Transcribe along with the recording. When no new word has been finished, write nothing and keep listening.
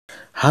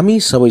हामी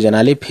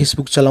सबैजनाले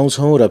फेसबुक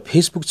चलाउँछौं र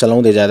फेसबुक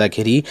चलाउँदै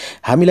जाँदाखेरि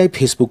हामीलाई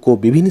फेसबुकको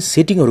विभिन्न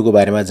सेटिङहरूको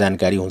बारेमा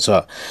जानकारी हुन्छ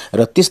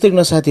र त्यस्तै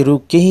गर्न साथीहरु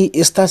केही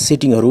यस्ता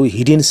सेटिङहरू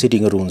हिडन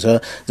सेटिङहरू हुन्छ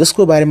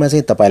जसको बारेमा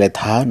चाहिँ तपाईलाई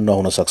थाहा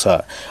नहुन सक्छ।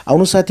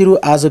 आउनु साथीहरु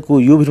आजको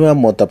यो भिडियोमा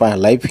म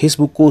तपाईहरुलाई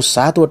फेसबुकको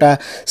 7 वटा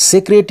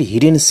सिक्रेट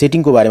हिडन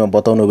सेटिङको बारेमा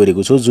बताउन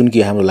गएको छु जुन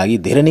कि हाम्रो लागि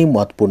धेरै नै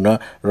महत्त्वपूर्ण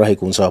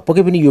रहेको हुन्छ।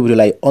 पक्कै पनि यो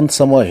भिडियोलाई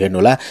अन्तसम्म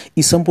हेर्नुहोला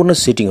यी सम्पूर्ण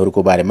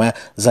सेटिङहरूको बारेमा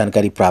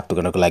जानकारी प्राप्त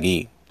गर्नको लागि।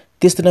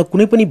 त्यसैले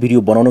कुनै पनि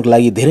भिडियो बनाउनको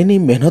लागि धेरै नै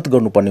मेहनत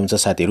गर्नुपर्ने हुन्छ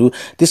साथीहरु।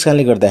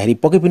 त्यसकारणले गर्दाखेरि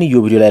पक्कै पनि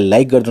यो भिडियोलाई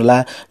लाइक गर्नुहोला।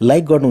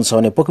 लाइक गर्नुहुन्छ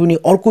भने पक्कै पनि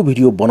अर्को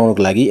भिडियो बनाउनको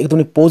लागि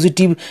एकदमै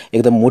पोजिटिभ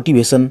एकदम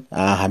मोटिभेसन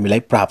हामीलाई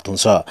प्राप्त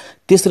हुन्छ।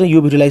 त्यसैले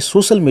यो भिडियोलाई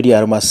सोशल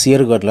मिडियाहरुमा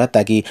शेयर गर्नुहोला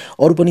ताकि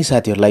अरु पनि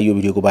साथीहरुलाई यो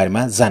भिडियोको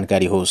बारेमा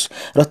जानकारी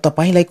होस्। र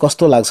तपाईलाई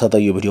कस्तो लाग्छ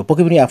त यो भिडियो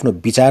पक्कै पनि आफ्नो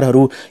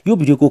विचारहरु यो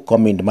भिडियोको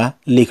कमेन्टमा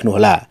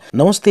लेख्नुहोला।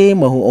 नमस्ते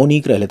म हुँ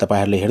ओनिक र अहिले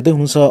तपाईहरुले हेर्दै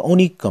हुनुहुन्छ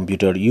ओनिक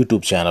कम्प्युटर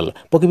युट्युब च्यानल।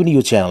 पक्कै पनि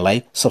यो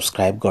च्यानललाई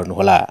सब्स्क्राइब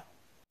गर्नुहोला।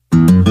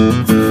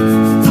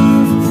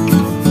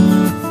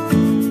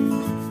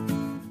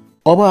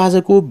 अब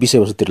आजको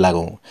विषयवस्तुतिर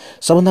लागौं।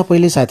 सबभन्दा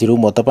पहिले साथीहरु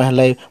म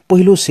तपाईहरुलाई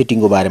पहिलो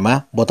सेटिङको बारेमा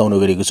बताउन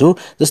गएको छु।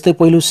 जस्तै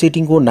पहिलो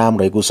सेटिङको नाम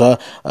रहेको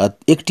छ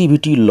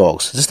एक्टिभिटी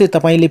लग्स। जस्तै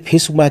तपाईले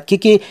फेसबुकमा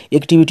के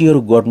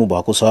एक्टिभिटीहरु गर्नु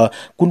भएको छ,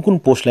 कुन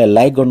पोस्टलाई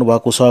लाइक गर्नु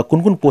भएको छ,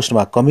 कुन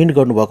पोस्टमा कमेन्ट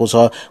गर्नु भएको छ,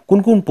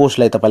 कुन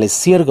पोस्टलाई तपाईले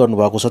शेयर गर्नु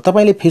भएको छ,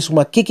 तपाईले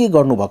फेसबुकमा के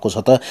गर्नु भएको छ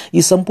त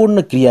यी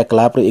सम्पूर्ण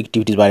क्रियाकलाप र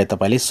एक्टिभिटीज बारे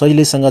तपाईले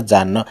सजिलैसँग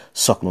जान्न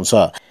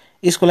सक्नुहुन्छ।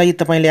 यसको लागि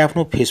तपाईले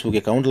आफ्नो फेसबुक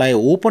एकाउन्टलाई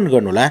ओपन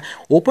गर्नुहोला।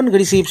 ओपन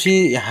गरिसकेपछि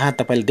यहाँ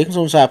तपाईले देख्न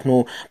सक्नुहुन्छ आफ्नो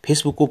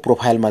फेसबुकको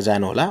प्रोफाइलमा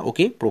जानुहोला।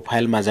 ओके,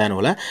 प्रोफाइलमा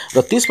जानुहोला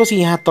र त्यसपछि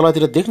यहाँ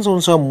तलतिर देख्न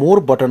सक्नुहुन्छ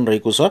मोर बटन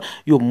रहेको छ।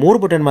 यो मोर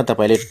बटनमा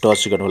तपाईले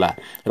टच गर्नुहोला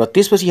र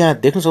त्यसपछि यहाँ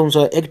देख्न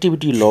सक्नुहुन्छ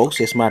एक्टिभिटी लग्स,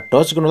 यसमा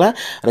टच गर्नुहोला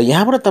र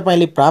यहाँबाट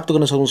तपाईले प्राप्त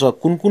गर्न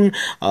सक्नुहुन्छ कुन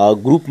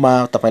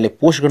ग्रुपमा तपाईले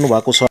पोस्ट गर्नु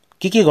भएको छ,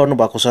 के गर्नु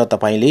भएको छ,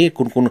 तपाईले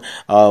कुन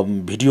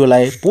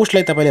भिडियोलाई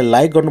पोस्टलाई तपाईले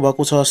लाइक गर्नु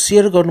भएको छ,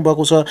 शेयर गर्नु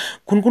भएको छ,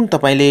 कुन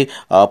तपाईले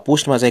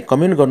पोस्टमा चाहिँ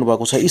कमेन्ट गर्नु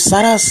भएको छ, यी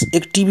सारा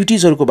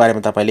एक्टिभिटीजहरुको बारेमा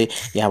तपाईले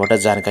यहाँबाट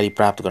जानकारी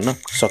प्राप्त गर्न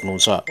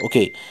सक्नुहुन्छ।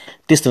 ओके,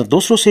 त्यसै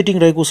दोस्रो सेटिङ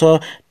रहेको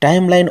छ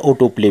टाइमलाइन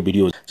अटो प्ले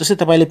भिडियो। जस्तै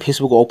तपाईले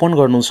फेसबुक ओपन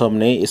गर्नुहुन्छ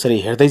भने यसरी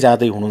हेर्दै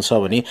जाँदै हुनुहुन्छ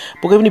भने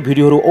पक्कै पनि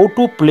भिडियोहरु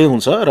अटो प्ले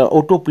हुन्छ र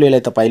अटो प्लेलाई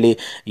तपाईले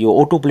यो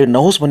अटो प्ले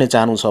नहोस् भन्ने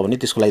चाहनुहुन्छ भने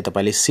त्यसको लागि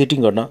तपाईले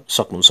सेटिङ गर्न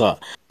सक्नुहुन्छ।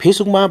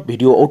 फेसबुकमा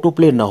भिडियो अटो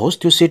प्ले नहोस्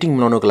त्यो सेटिङ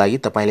बनाउनको लागि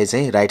तपाईले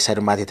चाहिँ राइट साइड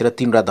माथितिर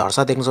तीनवटा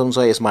धर्सा देख्न सक्नुहुन्छ,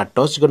 यसमा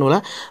टच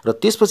गर्नुहोला र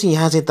त्यसपछि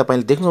यहाँ चाहिँ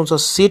तपाईले देख्न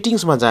सक्नुहुन्छ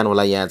सेटिङ्समा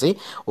जानुहोला। यहाँ चाहिँ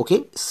ओके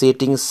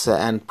सेटिङ्स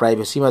एन्ड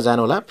प्राइभेसीमा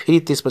जानुहोला। फेरि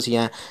त्यसपछि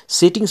यहाँ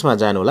सेटिङ्समा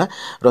जानुहोला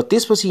र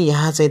त्यसपछि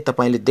यहाँ चाहिँ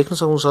तपाईले देख्न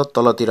सक्नुहुन्छ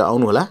तलतिर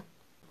आउनुहोला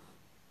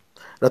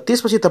र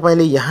त्यसपछि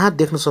तपाईले यहाँ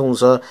देख्न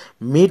सक्नुहुन्छ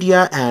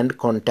मिडिया एन्ड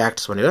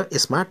कन्ट्याक्ट्स भनेर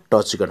यसमा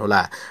टच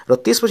गर्नुहोला र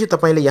त्यसपछि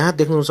तपाईले यहाँ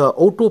देख्नुहुन्छ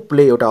अटो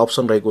प्ले एउटा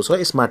अप्सन रहेको छ,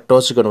 यसमा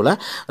टच गर्नुहोला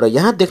र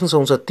यहाँ देख्न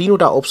सक्नुहुन्छ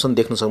तीनवटा अप्सन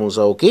देख्न सक्नुहुन्छ।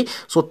 ओके,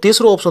 सो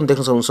तेस्रो अप्सन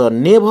देख्न सक्नुहुन्छ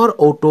नेभर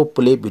अटो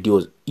प्ले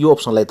भिडियोज, यो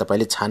अप्सनलाई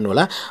तपाईले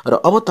छान्नुहोला र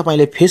अब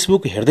तपाईले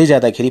फेसबुक हेर्दै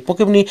जाँदाखेरि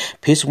पक्कै पनि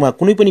फेसबुकमा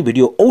कुनै पनि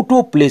भिडियो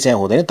अटो प्ले चाहिँ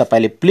हुँदैन,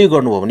 तपाईले प्ले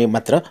गर्नुभयो भने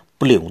मात्र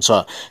प्ले हुन्छ।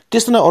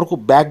 त्यसैले अर्को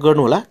ब्याक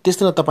गर्नुहोला।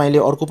 त्यसैले तपाईले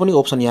अर्को पनि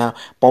अप्सन यहाँ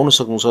पाउन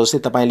सक्नुहुन्छ। जस्तै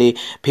तपाईले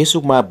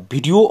फेसबुकमा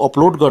भिडियो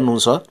अपलोड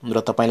गर्नुहुन्छ र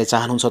तपाईले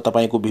चाहनुहुन्छ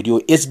तपाईको भिडियो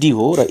एचडी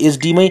हो र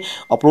एचडी मै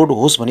अपलोड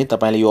होस् भने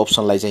तपाईले यो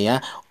अप्सनलाई चाहिँ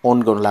यहाँ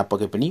अन गर्नुहोला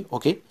पक्कै पनि।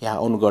 ओके, यहाँ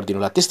अन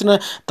गरिदिनुहोला। त्यसैले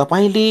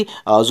तपाईले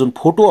जुन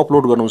फोटो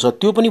अपलोड गर्नुहुन्छ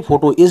त्यो पनि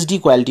फोटो एचडी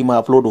क्वालिटीमा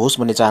अपलोड होस्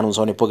भन्ने चाहनुहुन्छ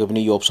भने पक्कै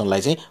पनि यो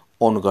अप्सनलाई चाहिँ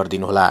अन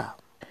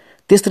गरिदिनुहोला।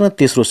 त्यसैले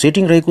तेस्रो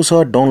सेटिङ रहेको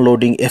छ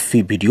downloading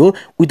FP video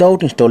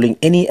without installing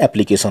any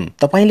application.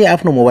 तपाईले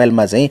आफ्नो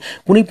मोबाइलमा चाहिँ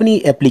कुनै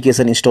पनि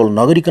एप्लिकेसन इन्स्टल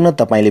नगरिकन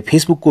तपाईले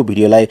फेसबुकको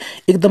भिडियोलाई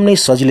एकदम नै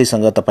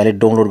सजिलैसँग तपाईले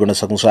डाउनलोड गर्न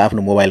सक्नुहुन्छ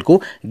आफ्नो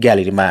मोबाइलको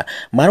ग्यालेरीमा।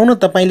 मानौँ न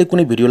तपाईले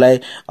कुनै भिडियोलाई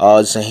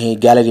चाहिँ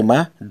ग्यालेरीमा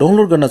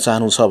डाउनलोड गर्न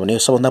चाहनुहुन्छ भने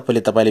सबभन्दा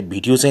पहिले तपाईले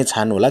भिडियो चाहिँ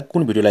छान्नु होला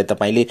कुन भिडियोलाई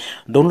तपाईले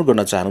डाउनलोड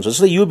गर्न चाहनुहुन्छ।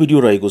 जस्तै यो भिडियो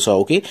रहेको छ।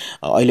 ओके,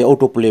 अहिले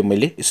अटो प्ले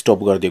मैले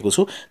स्टप गरिदिएको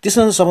छु।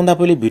 त्यसैले सबभन्दा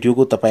पहिले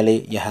भिडियोको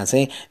तपाईले यहाँ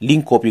चाहिँ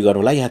लिंक कपी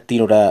गर्नु होला। यहाँ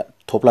तीनवटा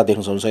थोप्ला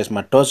देख्न सक्नुहुन्छ,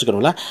 यसमा टच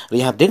गर्नुहोला र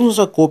यहाँ देख्नुहुन्छ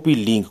कपी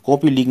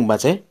लिंकमा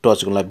चाहिँ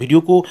टच गर्नुहोला।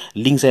 भिडियोको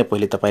लिंक चाहिँ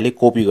पहिले तपाईले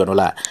कपी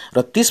गर्नुहोला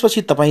र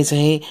त्यसपछि तपाई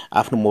चाहिँ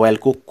आफ्नो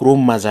मोबाइलको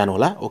क्रोममा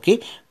जानुहोला। ओके,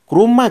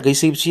 क्रोममा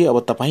गइसकेपछि अब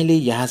तपाईले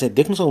यहाँ चाहिँ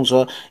देख्न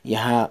सक्नुहुन्छ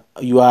यहाँ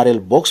युआरएल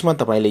बक्समा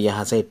तपाईले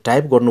यहाँ चाहिँ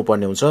टाइप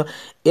गर्नुपर्ने हुन्छ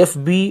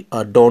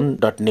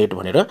fbdon.net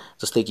भनेर।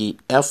 जस्तै कि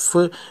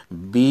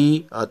fb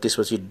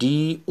त्यसपछि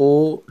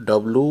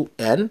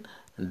don.net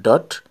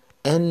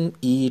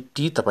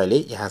तपाईले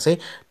यहाँ चाहिँ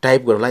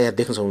टाइप गर्नुहोला। यहाँ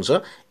देख्न सक्नुहुन्छ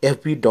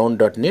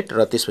fbdon.net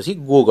र त्यसपछि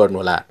गो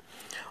गर्नुहोला।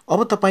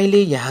 अब तपाईले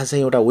यहाँ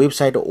चाहिँ एउटा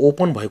वेबसाइट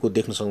ओपन भएको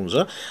देख्न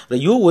सक्नुहुन्छ र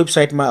यो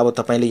वेबसाइटमा अब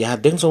तपाईले यहाँ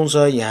देख्न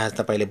सक्नुहुन्छ यहाँ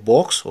तपाईले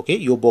बक्स। ओके,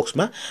 यो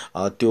बक्समा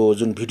त्यो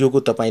जुन भिडियोको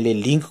तपाईले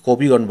लिंक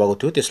कपी गर्नुभएको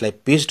थियो त्यसलाई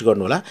पेस्ट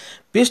गर्नुहोला।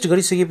 पेस्ट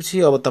गरिसकेपछि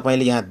अब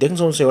तपाईले यहाँ देख्न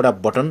सक्नुहुन्छ एउटा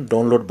बटन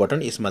डाउनलोड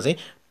बटन, यसमा चाहिँ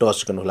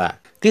टच गर्नुहोला।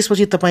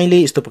 त्यसपछि तपाईले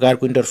यस्तो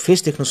प्रकारको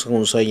इन्टरफेस देख्न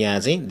सक्नुहुन्छ। यहाँ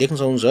चाहिँ देख्न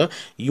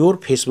सक्नुहुन्छ योर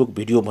फेसबुक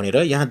भिडियो भनेर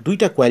यहाँ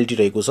दुईटा क्वालिटी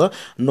रहेको छ,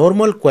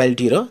 नर्मल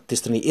क्वालिटी र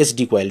त्यसरी नै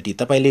एचडी क्वालिटी।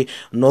 तपाईले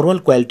नर्मल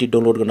क्वालिटी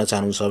डाउनलोड गर्न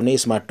चाहनुहुन्छ भने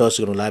यसमा टच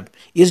गर्नुहोला,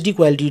 एचडी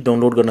क्वालिटी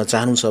डाउनलोड गर्न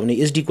चाहनुहुन्छ भने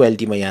एचडी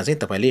क्वालिटीमा यहाँ चाहिँ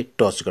तपाईले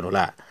टच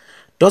गर्नुहोला।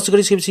 टच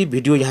गरिसकेपछि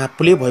भिडियो यहाँ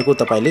प्ले भएको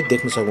तपाईले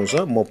देख्न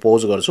सक्नुहुन्छ। म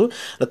पज गर्छु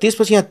र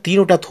त्यसपछि यहाँ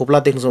तीनवटा थोप्ला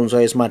देख्न सक्नुहुन्छ,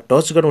 यसमा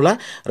टच गर्नुहोला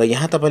र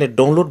यहाँ तपाईले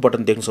डाउनलोड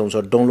बटन देख्न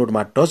सक्नुहुन्छ,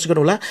 डाउनलोडमा टच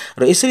गर्नुहोला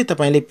र यसरी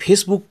तपाईले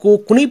फेसबुकको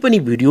कुनै पनि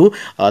भिडियो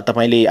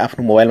तपाईले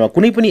आफ्नो मोबाइलमा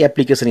कुनै पनि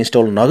एप्लिकेसन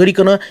इन्स्टल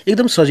नगरिकन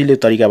एकदम सजिलो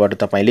तरिकाबाट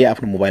तपाईले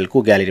आफ्नो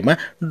मोबाइलको ग्यालेरीमा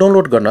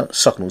डाउनलोड गर्न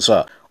सक्नुहुन्छ।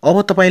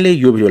 अब तपाईले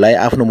यो भिडियोलाई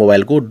आफ्नो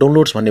मोबाइलको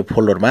डाउनलोड्स भन्ने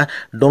फोल्डरमा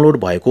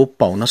डाउनलोड भएको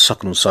पाउन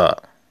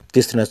सक्नुहुन्छ।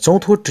 त्यसरी नै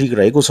चौथो ट्रिक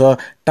रहेको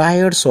छ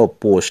टायर्ड्स अफ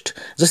पोस्ट।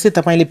 जस्तै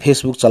तपाईले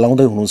फेसबुक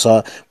चलाउँदै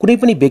हुनुहुन्छ, कुनै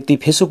पनि व्यक्ति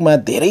फेसबुकमा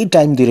धेरै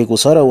टाइम दिएको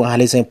छ र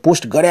उहाँले चाहिँ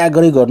पोस्ट गरे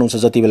गर्नुहुन्छ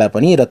जति बेला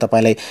पनि, र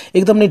तपाईलाई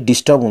एकदम नै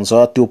डिस्टर्ब हुन्छ,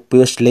 त्यो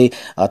पोस्टले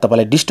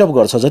तपाईलाई डिस्टर्ब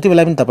गर्छ जति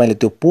बेला पनि तपाईले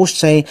त्यो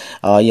पोस्ट चाहिँ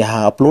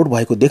यहाँ अपलोड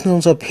भएको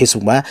देख्नुहुन्छ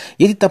फेसबुकमा।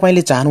 यदि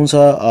तपाईले चाहनुहुन्छ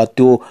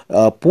त्यो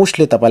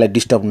पोस्टले तपाईलाई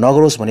डिस्टर्ब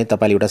नगरोस् भने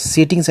तपाईले एउटा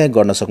सेटिङ चाहिँ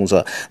गर्न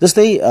सक्नुहुन्छ।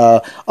 जस्तै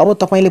अब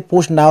तपाईले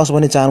पोस्ट नआओस्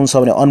भने चाहनुहुन्छ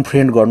भने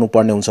अनफ्रेन्ड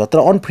गर्नुपर्ने हुन्छ, तर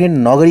अनफ्रेन्ड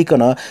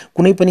नगरिकन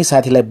कुनै पनि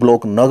साथीलाई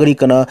ब्लक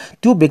नगरिकन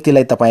त्यो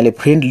व्यक्तिलाई तपाईले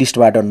फ्रेन्ड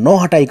लिस्टबाट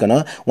नहटाइकन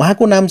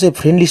उहाँको नाम चाहिँ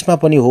फ्रेन्ड लिस्टमा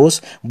पनि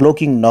होस्,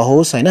 ब्लकिङ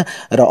नहोस् हैन,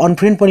 र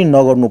अनफ्रेन्ड पनि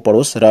नगर्नु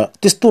परोस्, र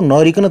त्यस्तो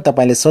नगरिकन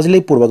तपाईले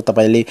सजिलैपूर्वक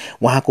तपाईले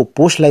उहाँको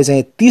पोस्टलाई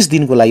चाहिँ 30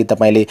 दिनको लागि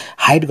तपाईले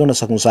हाइड गर्न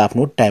सक्नुहुन्छ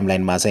आफ्नो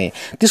टाइमलाइनमा चाहिँ।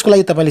 त्यसको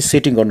लागि तपाईले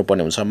सेटिङ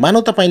गर्नुपर्ने हुन्छ।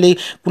 मानौ तपाईले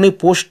कुनै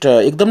पोस्ट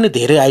एकदम नै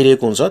धेरै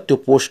आइरहेको हुन्छ, त्यो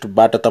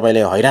पोस्टबाट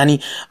तपाईले हैरानी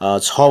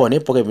छ भने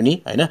पक्कै पनि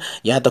हैन,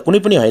 यहाँ त कुनै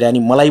पनि हैरानी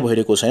मलाई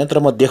भइरहेको छैन, तर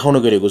म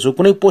देखाउन गएको छु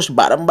कुनै पोस्ट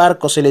बारम्बार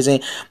कसैले चाहिँ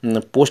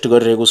पोस्ट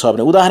गरिरहेको छ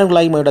भने उदाहरणको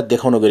लागि म एउटा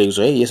देखाउन गएको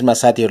छु है। यसमा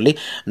साथीहरूले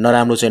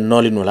नराम्रो चाहिँ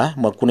नलिनु होला,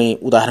 म कुनै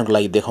उदाहरणको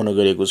लागि देखाउन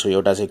गएको छु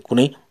एउटा चाहिँ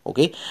कुनै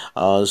ओके।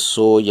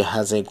 सो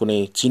यहाँ चाहिँ कुनै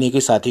चिनेकै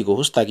साथीको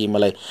होस् ताकि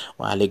मलाई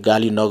उहाँले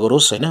गाली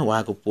नगरोस् हैन,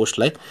 उहाँको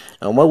पोस्टलाई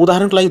म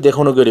उदाहरणको लागि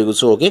देखाउन गएको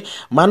छु ओके।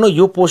 मान्नु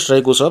यो पोस्ट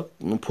रहेको छ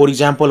फर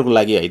इक्जाम्पलको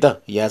लागि है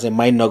त, यहाँ चाहिँ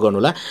माइन्ड नगर्नु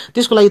होला।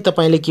 त्यसको लागि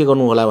तपाईले के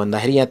गर्नु होला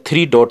भन्दाखेरि यहाँ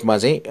 3 डटमा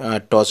चाहिँ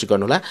टच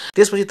गर्नु होला।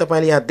 त्यसपछि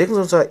तपाईले यहाँ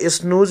देख्नुहुन्छ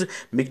स्नुज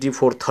मिक्डी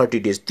फर 30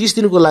 डेज, 30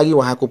 दिनको लागि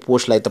उहाँको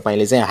पोस्टलाई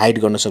तपाईले चाहिँ हाइड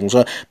गर्न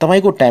सक्नुहुन्छ।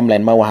 तपाईको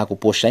टाइमलाइनमा उहाँको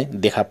पोस्ट चाहिँ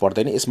देखा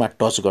पर्दैन, यसमा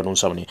टच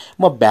गर्नुहुन्छ भने।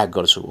 म ब्याक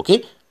गर्छु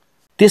ओके।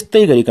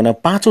 त्यस्तै गरिकन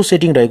पाँचौं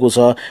सेटिङ रहेको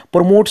छ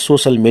promote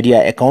social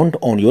media account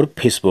on your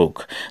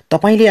Facebook.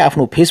 तपाईले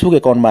आफ्नो फेसबुक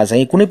एकाउन्टमा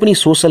चाहिँ कुनै पनि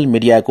सोशल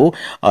मिडियाको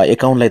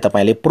एकाउन्टलाई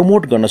तपाईले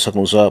प्रमोट गर्न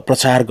सक्नुहुन्छ,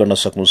 प्रचार गर्न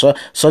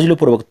सक्नुहुन्छ,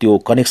 सजिलोपूर्वक त्यो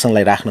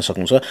कनेक्सनलाई राख्न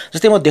सक्नुहुन्छ।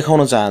 जस्तै म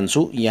देखाउन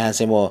चाहन्छु, यहाँ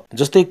चाहिँ म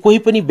जस्तै कोही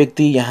पनि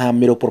व्यक्ति यहाँ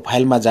मेरो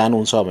प्रोफाइलमा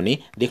जानुहुन्छ भने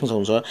देख्न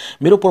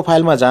सक्नुहुन्छ, मेरो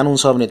प्रोफाइलमा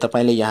जानुहुन्छ भने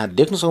तपाईले यहाँ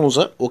देख्न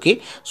सक्नुहुन्छ ओके।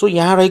 सो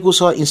यहाँ रहेको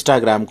छ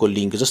इन्स्टाग्रामको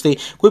लिंक। जस्तै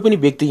कोही पनि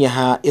व्यक्ति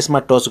यहाँ यसमा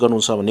टच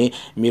गर्नुहुन्छ भने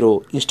मेरो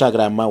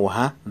इन्स्टाग्राममा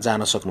उहाँ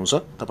जान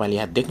सक्नुहुन्छ। तपाईले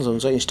यहाँ देख्न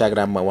सक्नुहुन्छ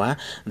इन्स्टाग्राममा उहाँ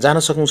जान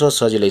सक्नुहुन्छ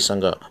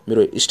सजिलैसँग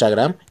मेरो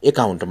इन्स्टाग्राम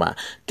एकाउन्टमा।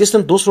 त्यसै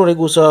दोस्रो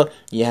रहेको छ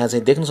यहाँ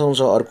चाहिँ देख्न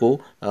सक्नुहुन्छ अर्को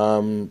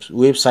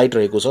वेबसाइट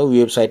रहेको छ।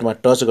 वेबसाइटमा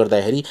टच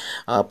गर्दाखेरि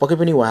पक्कै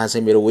पनि उहाँ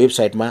चाहिँ मेरो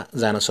वेबसाइटमा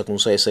जान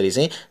सक्नुहुन्छ। यसरी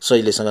चाहिँ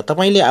सजिलैसँग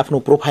तपाईले आफ्नो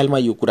प्रोफाइलमा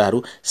यो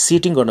कुराहरू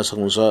सेटिङ गर्न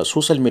सक्नुहुन्छ।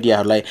 सोशल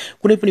मिडियाहरूलाई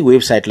कुनै पनि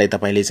वेबसाइटलाई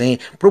तपाईले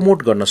चाहिँ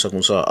प्रमोट गर्न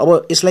सक्नुहुन्छ।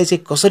 अब यसलाई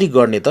चाहिँ कसरी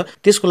गर्ने त,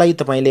 त्यसको लागि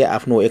तपाईले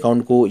आफ्नो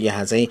एकाउन्टको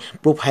यहाँ चाहिँ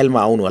प्रोफाइलमा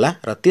आउनु होला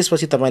र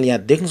त्यसपछि तपाईले यहाँ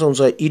देख्न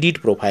सक्नुहुन्छ एडिट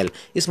प्रोफाइल,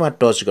 यसमा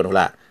टच गर्नु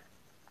होला।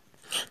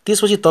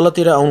 त्यसपछि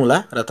तलतिर आउनु होला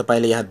र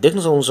तपाईले यहाँ देख्न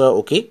सक्नुहुन्छ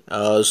ओके।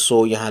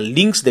 सो यहाँ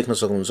लिंक्स देख्न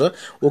सक्नुहुन्छ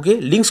ओके।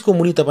 लिंक्सको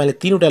मुनि तपाईले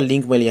तीनवटा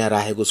लिंक मैले यहाँ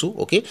राखेको छु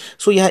ओके।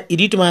 सो यहाँ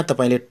एडिटमा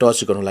तपाईले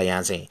टच गर्नु होला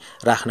यहाँ चाहिँ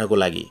राख्नको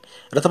लागि,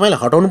 र तपाईले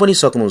हटाउनु पनि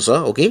सक्नुहुन्छ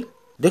ओके।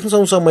 देख्न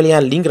सक्नुहुन्छ मैले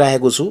यहाँ लिंक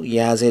राखेको छु।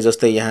 यहाँ चाहिँ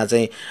जस्तै यहाँ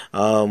चाहिँ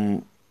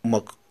म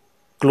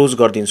क्लोज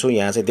गरिदिन्छु।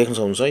 यहाँ चाहिँ देख्न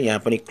सक्नुहुन्छ यहाँ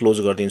पनि क्लोज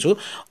गरिदिन्छु।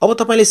 अब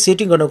तपाईले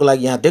सेटिङ गर्नको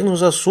लागि यहाँ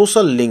देख्नुहुन्छ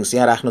सोशल लिंक्स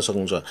यहाँ राख्न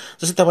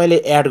सक्नुहुन्छ। जस्तै तपाईले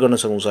एड गर्न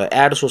सक्नुहुन्छ,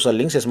 एड सोशल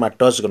लिंक्स, यसमा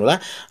टच गर्नु होला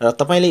र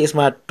तपाईले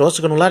यसमा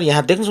टच गर्नु होला।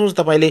 यहाँ देख्न सक्नुहुन्छ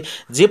तपाईले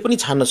जे पनि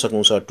छान्न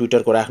सक्नुहुन्छ,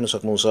 ट्विटरको राख्न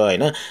सक्नुहुन्छ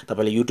हैन,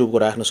 तपाईले युट्युबको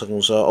राख्न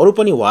सक्नुहुन्छ, अरु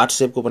पनि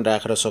व्हाट्सएपको पनि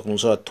राखेर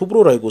सक्नुहुन्छ। थुप्रो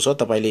रहेको छ,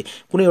 तपाईले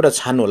कुनै एउटा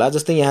छान्नु होला।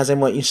 जस्तै यहाँ चाहिँ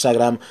म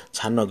इन्स्टाग्राम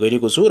छान्न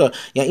गइरहेको छु र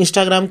यहाँ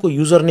इन्स्टाग्रामको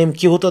युजर नेम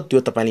के हो त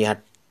त्यो तपाईले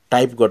यहाँ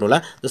टाइप गर्नु होला।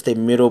 जस्तै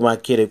मेरोमा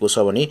के रहेको छ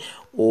भने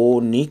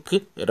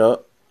ओनिक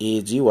र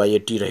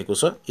AGYAT रहेको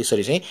छ।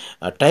 यसरी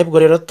चाहिँ टाइप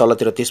गरेर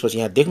तलतिर त्यसपछि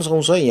यहाँ देख्न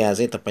सक्नुहुन्छ यहाँ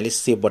चाहिँ तपाईले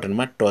सेभ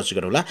बटनमा टच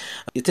गर्नु होला।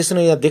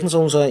 त्यसैले यहाँ देख्न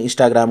सक्नुहुन्छ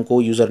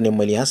इन्स्टाग्रामको युजर नेम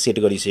मैले यहाँ सेट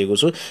गरिसकेको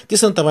छु।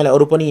 त्यसैले तपाईले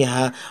अरु पनि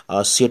यहाँ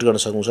सेट गर्न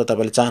सक्नुहुन्छ।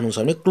 तपाईले चाहनुहुन्छ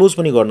भने क्लोज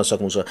पनि गर्न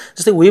सक्नुहुन्छ।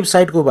 जस्तै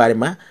वेबसाइटको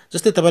बारेमा,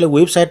 जस्तै तपाईले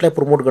वेबसाइटलाई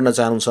प्रमोट गर्न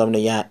चाहनुहुन्छ भने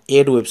यहाँ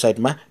एड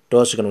वेबसाइटमा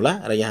टच गर्नु होला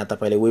र यहाँ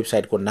तपाईले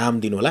वेबसाइटको नाम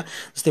दिनु होला।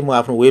 जस्तै म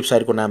आफ्नो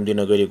वेबसाइटको नाम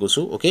दिन गएको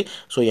छु ओके।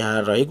 सो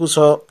यहाँ रहेको छ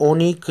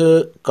ओनिक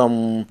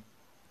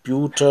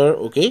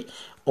कम्प्युटर ओके,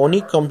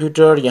 ओनिक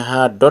कम्प्युटर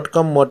यहाँ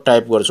 .com म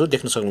टाइप गर्छु,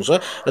 देख्न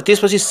सक्नुहुन्छ र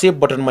त्यसपछि सेभ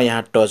बटनमा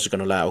यहाँ टच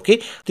गर्नुहोला। ओके,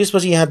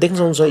 त्यसपछि यहाँ देख्न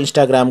सक्नुहुन्छ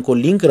इन्स्टाग्रामको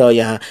लिंक र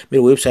यहाँ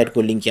मेरो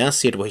वेबसाइटको लिंक यहाँ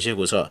सेट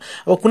भइसकेको छ।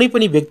 अब कुनै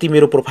पनि व्यक्ति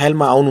मेरो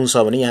प्रोफाइलमा आउनुहुन्छ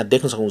भने यहाँ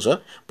देख्न सक्नुहुन्छ,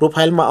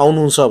 प्रोफाइलमा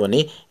आउनुहुन्छ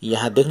भने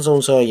यहाँ देख्न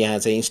सक्नुहुन्छ यहाँ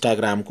चाहिँ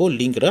इन्स्टाग्रामको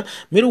लिंक र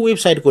मेरो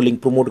वेबसाइटको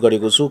लिंक प्रमोट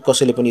गरेको छु।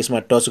 कसैले पनि यसमा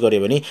टच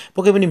गर्यो भने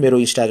पक्कै पनि मेरो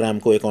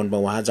इन्स्टाग्रामको एकाउन्टमा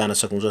वहाँ जान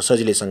सक्नुहुन्छ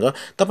सजिलैसँग।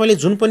 तपाईले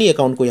जुन पनि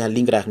एकाउन्टको यहाँ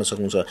लिंक राख्न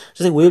सक्नुहुन्छ,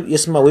 जस्तै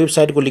यसमा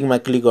वेबसाइटको लिंकमा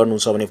क्लिक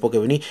गर्नुहुन्छ भने पक्कै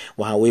पनि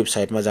वहाँ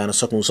वेबसाइटमा जान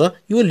सक्नुहुन्छ।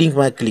 यो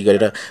लिंकमा क्लिक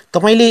गरेर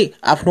तपाईले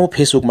आफ्नो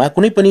फेसबुकमा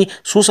कुनै पनि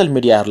सोशल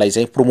मिडियाहरुलाई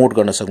चाहिँ प्रमोट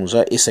गर्न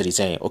सक्नुहुन्छ यसरी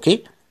चाहिँ। ओके,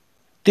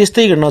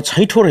 त्यस्तै गर्न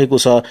छैठौं रहेको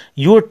छ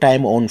योर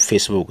टाइम अन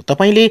फेसबुक।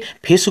 तपाईले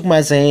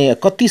फेसबुकमा चाहिँ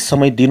कति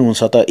समय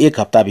दिनुहुन्छ त एक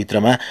हप्ता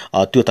भित्रमा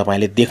त्यो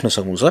तपाईले देख्न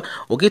सक्नुहुन्छ।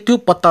 ओके, त्यो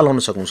पत्ता लगाउन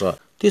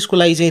सक्नुहुन्छ। त्यसको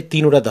लागि चाहिँ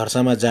तीनवटा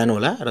धर्सामा जानु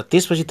होला र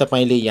त्यसपछि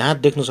तपाईले यहाँ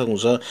देख्न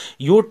सक्नुहुन्छ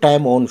योर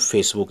टाइम अन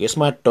फेसबुक,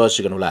 यसमा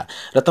टच गर्नु होला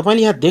र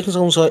तपाईले यहाँ देख्न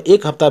सक्नुहुन्छ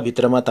एक हप्ता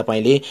भित्रमा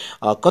तपाईले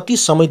कति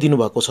समय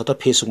दिनुभएको छ त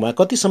फेसबुकमा,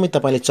 कति समय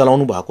तपाईले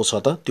चलाउनु भएको छ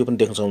त त्यो पनि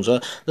देख्न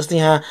सक्नुहुन्छ। जस्तै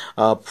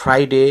यहाँ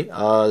Friday,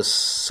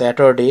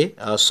 Saturday,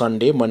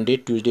 Sunday, Monday,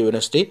 Tuesday,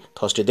 Wednesday,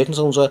 Thursday देख्न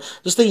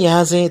सक्नुहुन्छ। जस्तै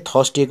यहाँ चाहिँ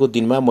थर्सडेको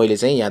दिनमा मैले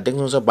चाहिँ यहाँ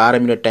देख्न सक्नुहुन्छ 12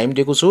 मिनेट टाइम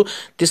दिएको छु।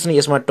 त्यसैले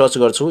यसमा टच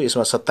गर्छु,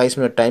 यसमा 27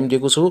 मिनेट टाइम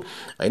दिएको छु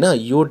हैन।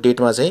 यो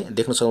डेटमा चाहिँ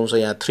देख्न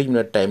सक्नुहुन्छ 3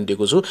 मिनट टाइम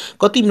दिएको छु।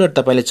 कति मिनट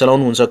तपाईले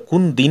चलाउनुहुन्छ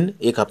कुन दिन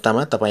एक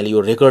हप्तामा तपाईले यो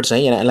रेकर्ड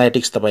चाहिँ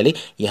एनालिटिक्स तपाईले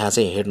यहाँ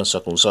चाहिँ हेर्न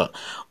सक्नुहुन्छ।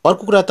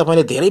 अर्को कुरा,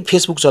 तपाईले धेरै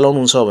फेसबुक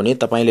चलाउनुहुन्छ भने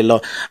तपाईले ल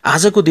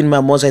आजको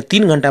दिनमा म चाहिँ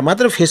 3 घण्टा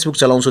मात्र फेसबुक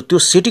चलाउँछु, त्यो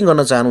सेटिङ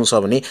गर्न चाहनुहुन्छ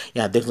भने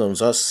यहाँ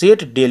देख्नुहुन्छ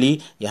सेट डेली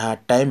यहाँ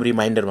टाइम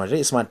रिमाइन्डर भनेर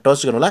यसमा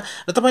टच गर्नु होला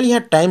र तपाईले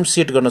यहाँ टाइम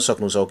सेट गर्न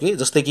सक्नुहुन्छ। ओके,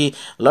 जस्तै कि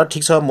ल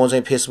ठीक छ म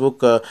चाहिँ फेसबुक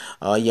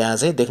यहाँ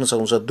चाहिँ देख्न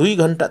सक्नुहुन्छ 2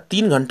 घण्टा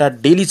 3 घण्टा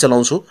डेली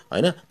चलाउँछु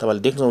हैन। तपाईले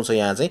देख्न सक्नुहुन्छ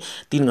यहाँ चाहिँ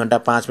 3 घण्टा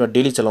 5 मिनेट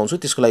डेली चलाउँछु।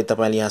 त्यसको लागि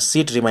तपाईले यहाँ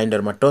सेट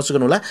रिमाइन्डरमा टच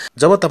गर्नु होला।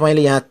 जब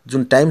तपाईले यहाँ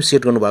जुन टाइम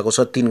सेट गर्नु भएको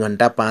छ 3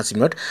 घण्टा 5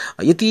 मिनेट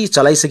यति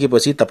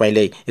चलाइसकेपछि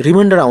तपाईले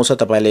रिमाइन्डर आउँछ,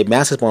 तपाईले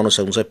मेसेज पाउन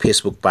सक्नुहुन्छ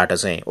फेसबुकबाट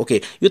चाहिँ।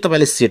 ओके, यो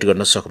तपाईले सेट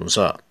गर्न सक्नुहुन्छ।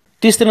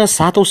 त्यस्तै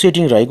सातौं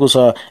सेटिङ रहेको छ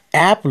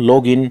एप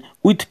लगइन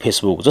विथ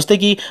फेसबुक। जस्तै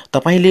कि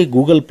तपाईले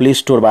गुगल प्ले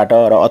स्टोरबाट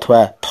र अथवा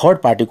थर्ड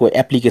पार्टीको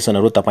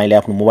एप्लिकेसनहरु तपाईले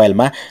आफ्नो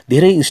मोबाइलमा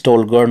धेरै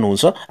इन्स्टल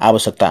गर्नुहुन्छ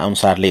आवश्यकता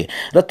अनुसारले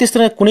र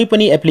त्यस्तै कुनै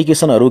पनि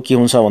एप्लिकेसनहरु के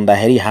हुन्छ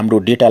भन्दाखेरि हाम्रो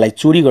डेटालाई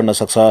चोरी गर्न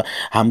सक्छ,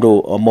 हाम्रो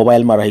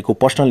मोबाइलमा रहेको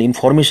पर्सनल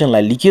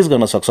इन्फर्मेसनलाई लिकेज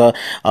गर्न सक्छ।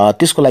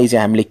 त्यसको लागि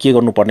चाहिँ हामीले के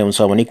गर्नुपर्ने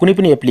हुन्छ भने कुनै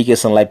पनि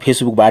एप्लिकेसनलाई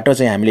फेसबुकबाट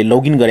चाहिँ हामीले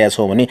लगइन गरेका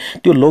छौं भने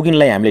त्यो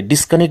लगइनलाई हामीले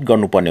डिस्कनेक्ट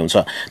गर्नुपर्ने हुन्छ।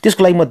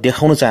 त्यसको लागि म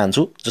देखाउन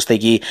चाहन्छु। जस्तै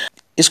कि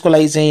यसको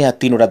लागि चाहिँ यहाँ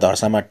तीनवटा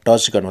धर्सामा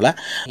टच गर्नु होला।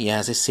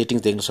 यहाँ चाहिँ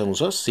सेटिंग्स देख्न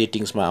सक्नुहुन्छ,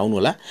 सेटिंग्समा आउनु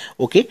होला।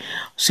 ओके,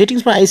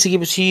 सेटिंग्समा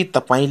आइसकेपछि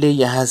तपाईले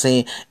यहाँ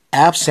चाहिँ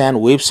एप्स एन्ड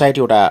वेबसाइट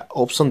एउटा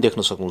अप्सन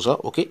देख्न सक्नुहुन्छ।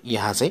 ओके,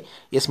 यहाँ चाहिँ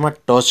यसमा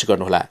टच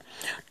गर्नु होला।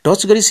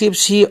 टच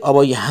गरिसकेपछि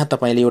अब यहाँ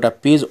तपाईले एउटा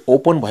पेज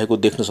ओपन भएको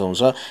देख्न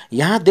सक्नुहुन्छ।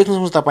 यहाँ देख्न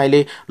सक्नुहुन्छ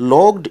तपाईले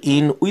लग्ड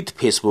इन विथ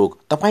फेसबुक।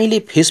 तपाईले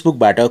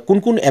फेसबुकबाट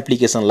कुन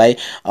एप्लिकेसनलाई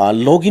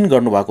लगइन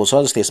गर्नुभएको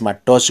छ जस्तै यसमा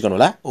टच गर्नु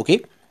होला। ओके,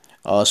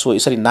 सो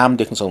यसरी नाम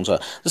देख्न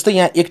सक्नुहुन्छ। जस्तै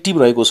यहाँ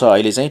एक्टिभ रहेको छ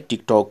अहिले चाहिँ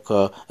टिकटक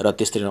र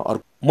त्यस्तै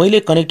अर्को मैले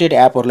कनेक्टेड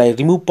एपहरुलाई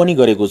रिमुभ पनि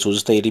गरेको छु।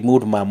 जस्तै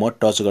रिमुभमा म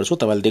टच गर्छु,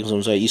 तपाईले देख्न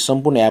सक्नुहुन्छ यी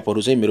सम्पूर्ण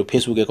एपहरु चाहिँ मेरो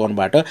फेसबुक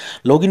एकाउन्टबाट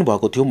लगइन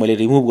भएको थियो, मैले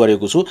रिमुभ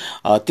गरेको छु।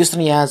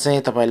 त्यसैले यहाँ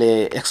चाहिँ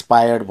तपाईले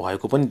एक्सपायर्ड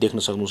भएको पनि देख्न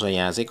सक्नुहुन्छ।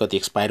 यहाँ चाहिँ कति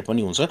एक्सपायर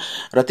पनि हुन्छ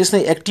र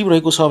त्यसै एक्टिभ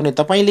रहेको छ भने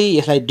तपाईले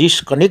यसलाई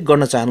डिस्कनेक्ट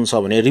गर्न चाहनुहुन्छ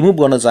भने, रिमुभ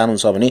गर्न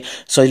चाहनुहुन्छ भने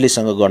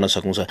सजिलैसँग गर्न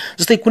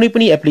सक्नुहुन्छ। जस्तै कुनै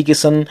पनि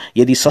एप्लिकेसन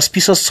यदि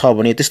सस्पिशियस छ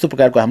भने, त्यस्तो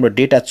प्रकारको हाम्रो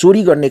डेटा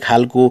चोरी गर्ने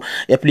खालको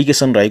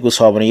एप्लिकेसन रहेको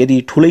छ भने,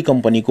 यदि ठूलै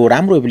कम्पनीको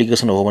राम्रो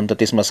एप्लिकेसन हो भने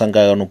त त्यसमा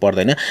शंका गर्नु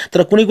पर्दैन।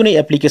 तर कुनै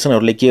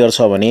एप्लिकेसनहरुले के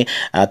गर्छ भने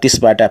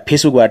त्यसबाट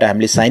फेसबुकबाट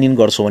हामीले साइन इन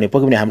गर्छौं भने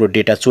पक्कै पनि हाम्रो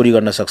डेटा चोरी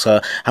गर्न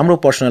सक्छ, हाम्रो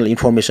पर्सनल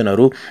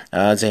इन्फर्मेसनहरु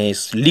चाहिँ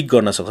लिक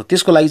गर्न सक्छ।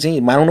 त्यसको लागि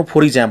चाहिँ मानौं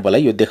फर एक्जाम्पल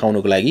है, यो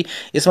देखाउनको लागि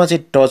यसमा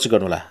चाहिँ टच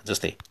गर्नु होला।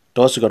 जस्तै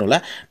टच गर्नु होला।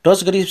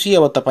 टच गरेपछि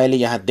अब तपाईले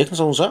यहाँ देख्न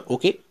सक्नुहुन्छ।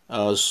 ओके,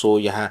 सो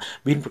यहाँ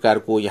विभिन्न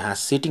प्रकारको यहाँ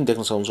सेटिङ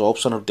देख्न सक्नुहुन्छ,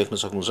 अप्सनहरु देख्न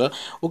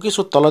सक्नुहुन्छ। ओके,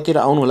 सो तलतिर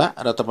आउनु होला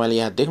र तपाईले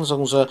यहाँ देख्न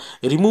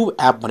सक्नुहुन्छ रिमुभ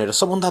एप भनेर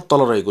सबभन्दा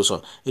तल रहेको छ।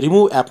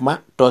 रिमुभ एपमा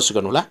टच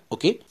गर्नु होला।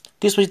 ओके,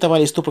 त्यसपछि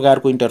तपाईले यस्तो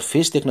प्रकारको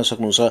इन्टरफेस देख्न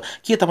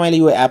सक्नुहुन्छ। के तपाईले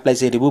यो एपलाई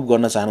चाहिँ रिमुभ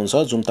गर्न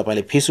चाहनुहुन्छ जुन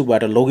तपाईले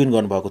फेसबुकबाट लगइन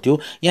गर्नुभएको थियो,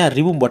 यहाँ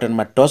रिमुभ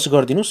बटनमा टच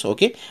गर्दिनुस्।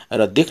 ओके,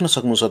 र देख्न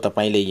सक्नुहुन्छ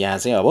तपाईले यहाँ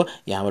चाहिँ अब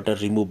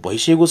यहाँबाट रिमुभ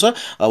भइसकेको छ।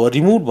 अब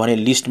रिमुभ भने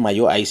लिस्टमा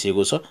यो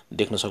आइसकेको छ,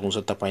 देख्न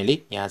सक्नुहुन्छ तपाईले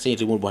यहाँ चाहिँ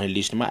रिमुभ भने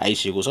लिस्टमा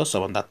आइसकेको छ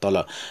सबभन्दा तल।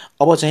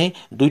 अब चाहिँ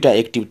दुईटा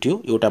एक्टिभ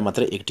थियो, एउटा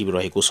मात्र एक्टिभ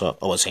रहेको छ।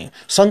 अब चाहिँ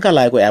शंका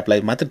लागेको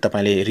एपलाई मात्र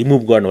तपाईले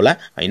रिमुभ गर्नु होला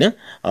हैन,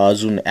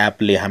 जुन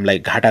एपले हामीलाई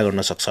घाटा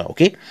गर्न सक्छ।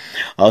 ओके,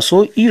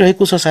 सो यी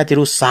रहेको छ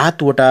साथीहरु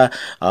 7 वटा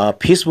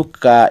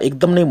फेसबुकका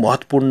एकदम नै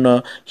महत्त्वपूर्ण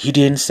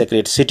हिडन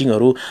सिक्रेट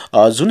सेटिङहरु,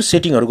 जुन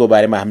सेटिङहरुको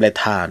बारेमा हामीलाई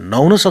थाहा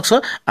नहुन सक्छ।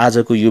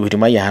 आजको यो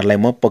भिडियोमा यहाँहरुलाई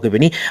म पक्कै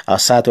पनि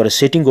 7 वटा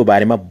सेटिङको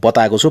बारेमा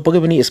बताएको छु। पक्कै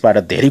पनि यसबाट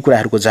धेरै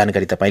कुराहरुको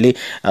जानकारी तपाईले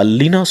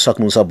लिन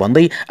सक्नुहुन्छ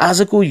भन्दै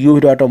आजको यो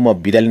भिडियोबाट म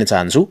बिदा लिन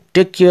चाहन्छु।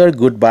 Take care,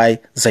 good by,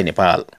 Jay Nepal.